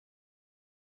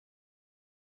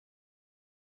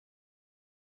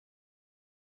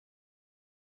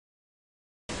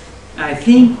I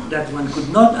think that one could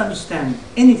not understand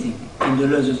anything in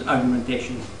Deleuze's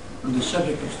argumentation on the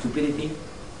subject of stupidity,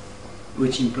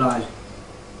 which implies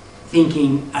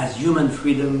thinking as human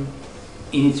freedom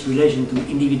in its relation to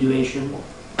individuation,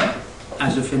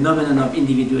 as a phenomenon of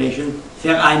individuation,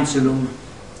 Vereinzelung,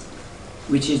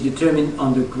 which is determined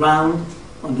on the ground,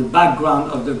 on the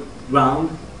background of the ground.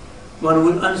 One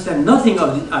would understand nothing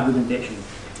of this argumentation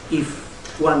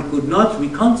if one could not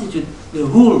reconstitute the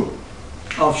whole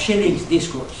of Schelling's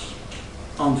discourse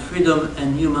on freedom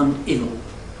and human evil,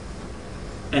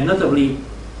 and notably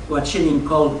what Schelling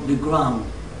called the ground,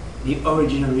 the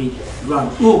originary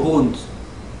ground, Urgrund,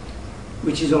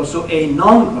 which is also a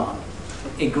non-ground,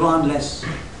 a groundless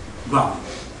ground.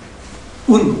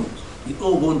 Ungrund, the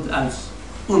Urgrund als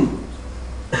Ungrund.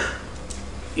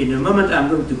 In a moment I'm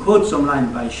going to quote some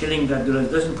lines by Schelling that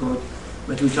Deleuze doesn't quote,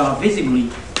 but which are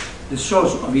visibly the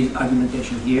source of his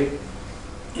argumentation here,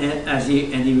 and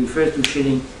he refers to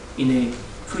Schelling in a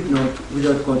footnote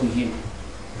without quoting him.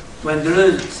 When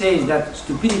Deleuze says that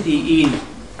stupidity is,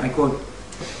 I quote,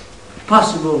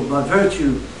 possible by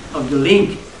virtue of the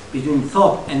link between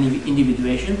thought and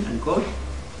individuation, unquote,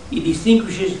 he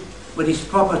distinguishes what is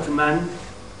proper to man,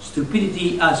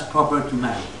 stupidity as proper to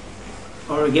man.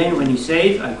 Or again, when he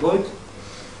says, I quote,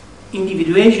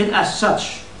 individuation as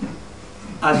such,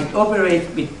 as it operates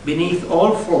beneath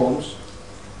all forms,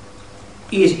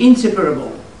 is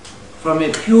inseparable from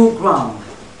a pure ground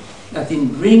that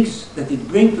it brings to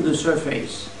the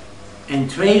surface and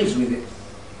trails with it.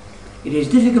 It is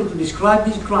difficult to describe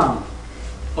this ground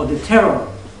or the terror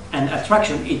and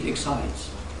attraction it excites.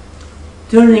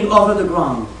 Turning over the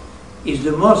ground is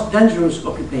the most dangerous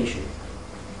occupation,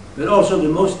 but also the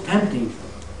most tempting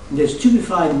in the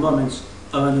stupefied moments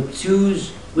of an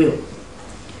obtuse will.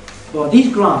 For this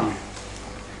ground,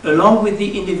 along with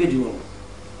the individual,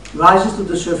 rises to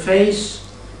the surface,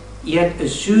 yet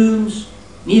assumes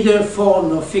neither form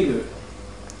nor figure.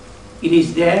 It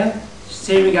is there,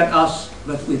 staring at us,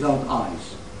 but without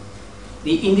eyes.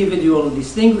 The individual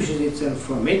distinguishes itself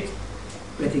from it,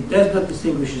 but it does not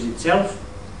distinguish itself,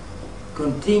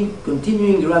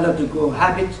 continuing rather to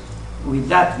cohabit with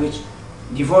that which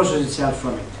divorces itself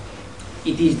from it.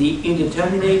 It is the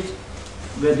indeterminate,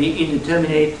 but the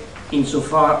indeterminate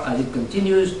insofar as it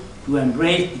continues to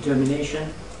embrace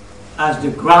determination, as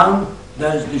the ground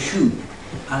does the shoe,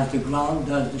 as the ground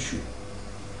does the shoe.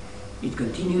 It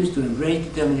continues to embrace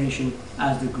determination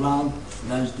as the ground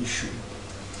does the shoe.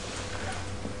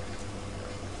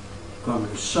 Comme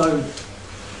le sol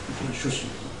touche la chaussure,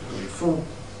 comme le fond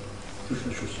touche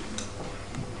la chaussure.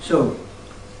 So,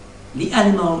 the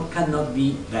animal cannot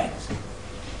be bad.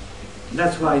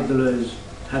 That's why Deleuze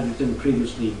had written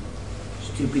previously,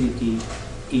 stupidity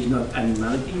is not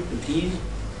animality, it is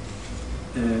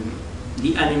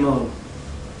the animal,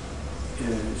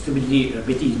 stupidity,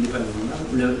 bêtise n'est pas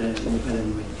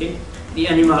l'animalité. The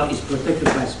animal is protected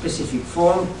by a specific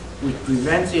form which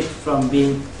prevents it from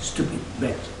being stupid,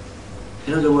 bad.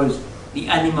 In other words, the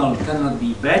animal cannot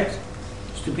be bad,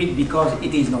 stupid, because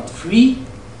it is not free,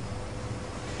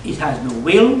 it has no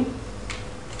will,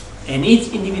 and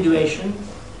its individuation,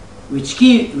 which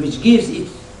gives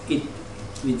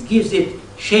it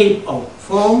shape or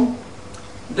form,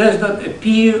 does not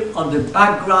appear on the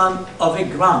background of a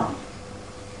ground,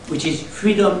 which is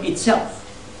freedom itself.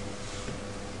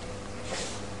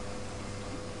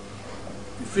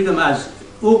 Freedom as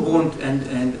Urgrund and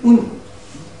Ungrund.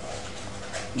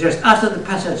 Just after the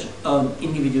passage of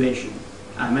individuation,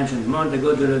 I mentioned a moment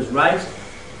ago, Deleuze writes,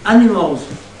 animals,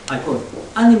 I quote,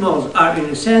 animals are in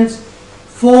a sense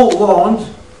forewarned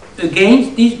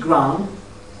against this ground,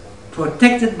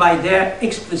 protected by their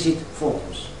explicit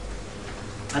forms.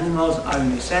 Animals are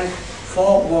in a sense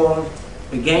forewarned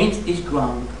against this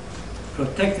ground,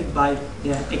 protected by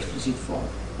their explicit form.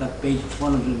 That page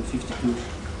 152,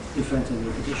 difference and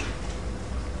repetition.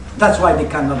 That's why they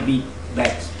cannot be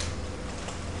bad.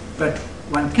 But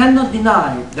one cannot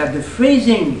deny that the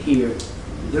phrasing here,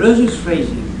 Deleuze's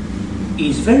phrasing,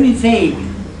 is very vague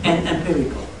and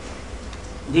empirical.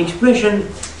 The expression,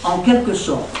 en quelque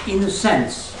sorte, in a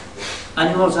sense,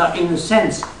 animals are in a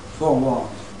sense forewarned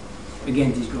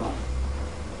against this ground.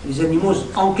 Les animaux,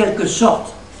 en quelque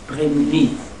sorte,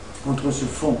 prémunis contre ce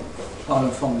fond par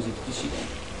leurs formes explicites.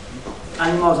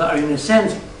 Animals are in a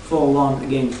sense forewarned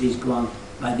against this ground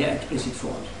by their explicit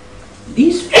forms.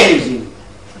 This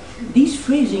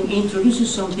phrasing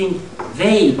introduces something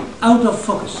vague, out of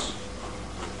focus,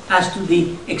 as to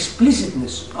the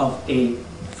explicitness of a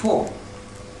form.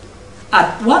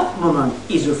 At what moment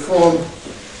is a form,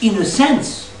 in a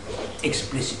sense,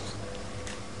 explicit?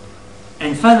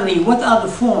 And finally, what are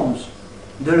the forms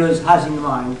Deleuze has in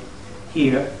mind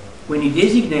here when he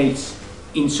designates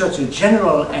in such a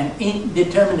general and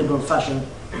indeterminable fashion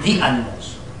the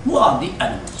animals. Who are the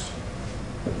animals?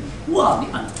 Who are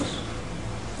the animals?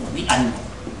 Or the animal?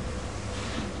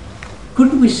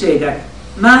 Could we say that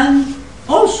man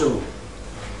also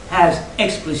has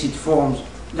explicit forms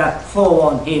that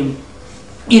forwarn him,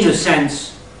 in a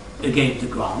sense, against the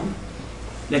ground,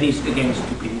 that is, against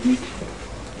stupidity?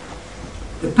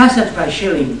 The passage by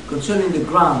Schelling concerning the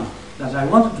ground that I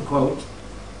wanted to quote,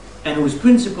 and whose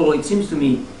principle, it seems to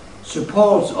me,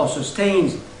 supports or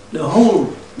sustains the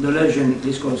whole Deleuzian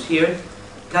discourse here,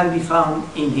 can be found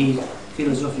in his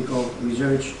philosophical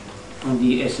research on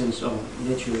the essence of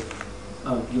nature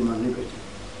of human liberty.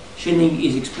 Schelling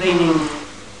is explaining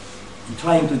and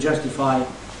trying to justify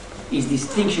his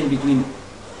distinction between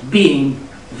being,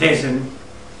 Wesen,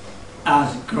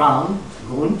 as ground,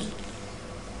 Grund,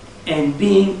 and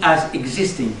being as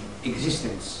existing,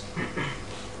 existence.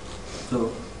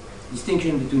 So,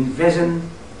 distinction between Wesen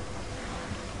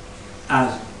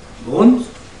as Grund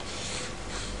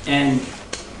and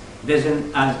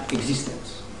Wesen as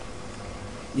existence.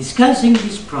 Discussing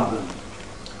this problem,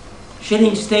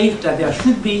 Schelling states that there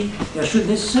should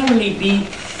necessarily be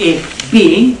a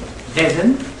being,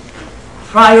 Wesen,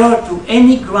 prior to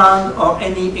any ground or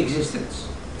any existence.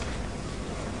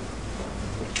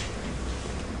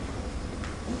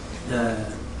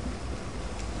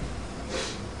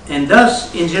 And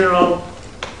thus, in general,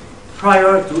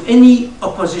 prior to any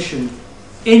opposition,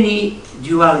 any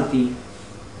duality.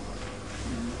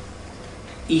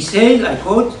 He says, I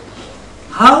quote,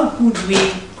 "How could we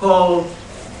call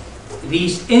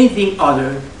this anything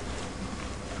other,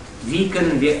 wie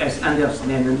können wir es anders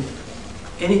nennen,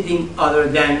 anything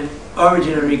other than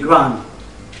originary ground,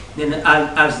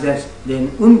 als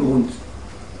den Ungrund,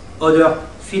 oder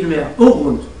vielmehr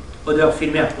Urgrund, oder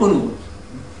vielmehr Ungrund?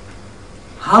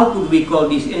 How could we call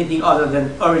this anything other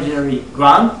than originary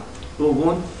ground,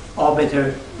 Urgrund, or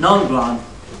better, non-ground,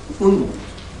 Ungrund,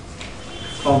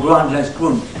 or groundless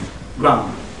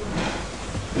ground?"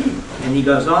 And he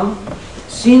goes on,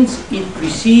 "Since it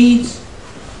precedes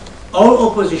all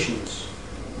oppositions,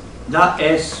 da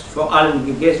es vor allem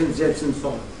Gegensätzen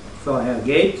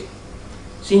vorhergeht,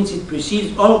 since it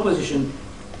precedes all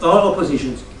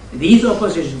oppositions, these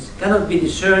oppositions cannot be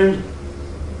discerned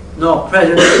nor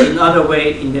present in other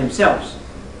way in themselves.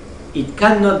 It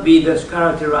cannot be thus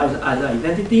characterized as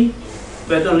identity,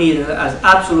 but only as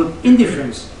absolute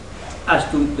indifference as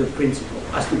to the principle,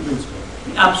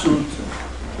 the absolute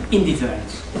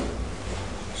indifference.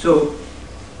 So,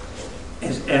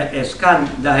 es kann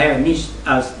daher nicht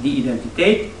als die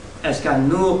Identität, es kann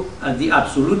nur als die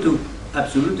absolute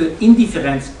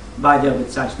Indifferenz beider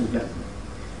bezeichnet werden.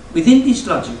 Within this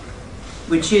logic,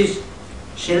 which is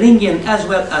Schellingian as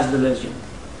well as Deleuzian,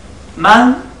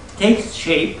 man takes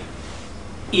shape,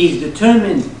 is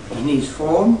determined in his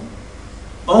form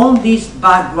on this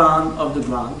background of the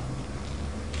ground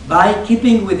by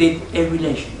keeping with it a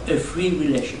relation, a free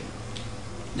relation.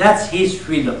 That's his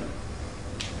freedom,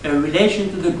 a relation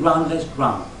to the groundless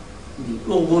ground, the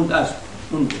Urgrund as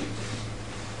Ungrund,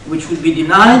 which would be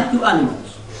denied to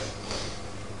animals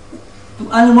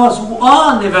who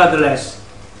are nevertheless,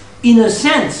 in a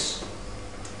sense,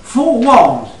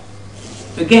 forewarned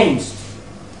against,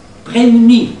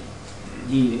 prémunis,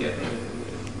 dit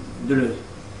Deleuze,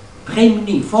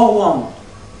 prémunis, forewarned,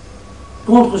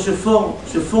 contre ce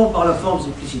fond par la forme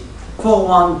explicite,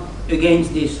 forewarned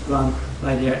against this ground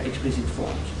by their explicit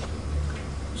forms.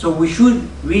 So we should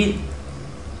read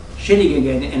Schelling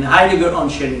again, and Heidegger on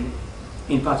Schelling,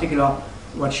 in particular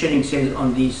what Schelling says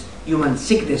on this human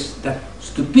sickness, that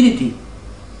stupidity,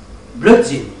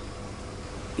 Blödsinn,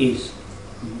 is.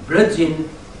 Blödsinn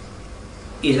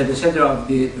is at the center of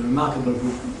the remarkable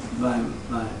book by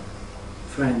my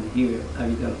friend here,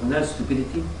 Avital Ronel,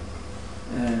 Stupidity.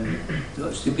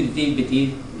 Stupidity,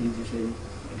 Bêtise, is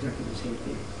exactly the same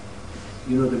thing.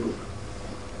 You know the book.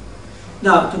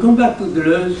 Now, to come back to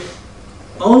Deleuze,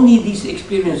 only this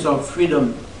experience of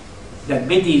freedom that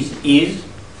Bêtise is,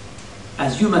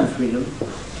 as human freedom,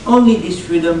 only this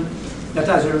freedom that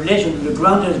has a relation to the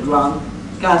groundless ground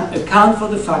can account for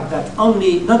the fact that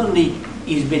not only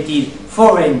is Bêtise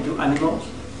foreign to animals,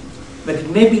 but it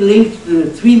may be linked to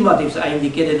the three motives I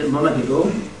indicated a moment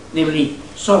ago, namely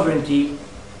sovereignty,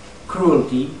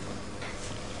 cruelty,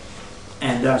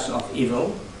 and thus of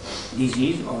evil,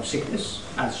 disease or sickness,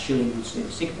 as Schelling would say,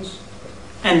 sickness,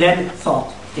 and then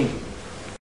thought, thinking.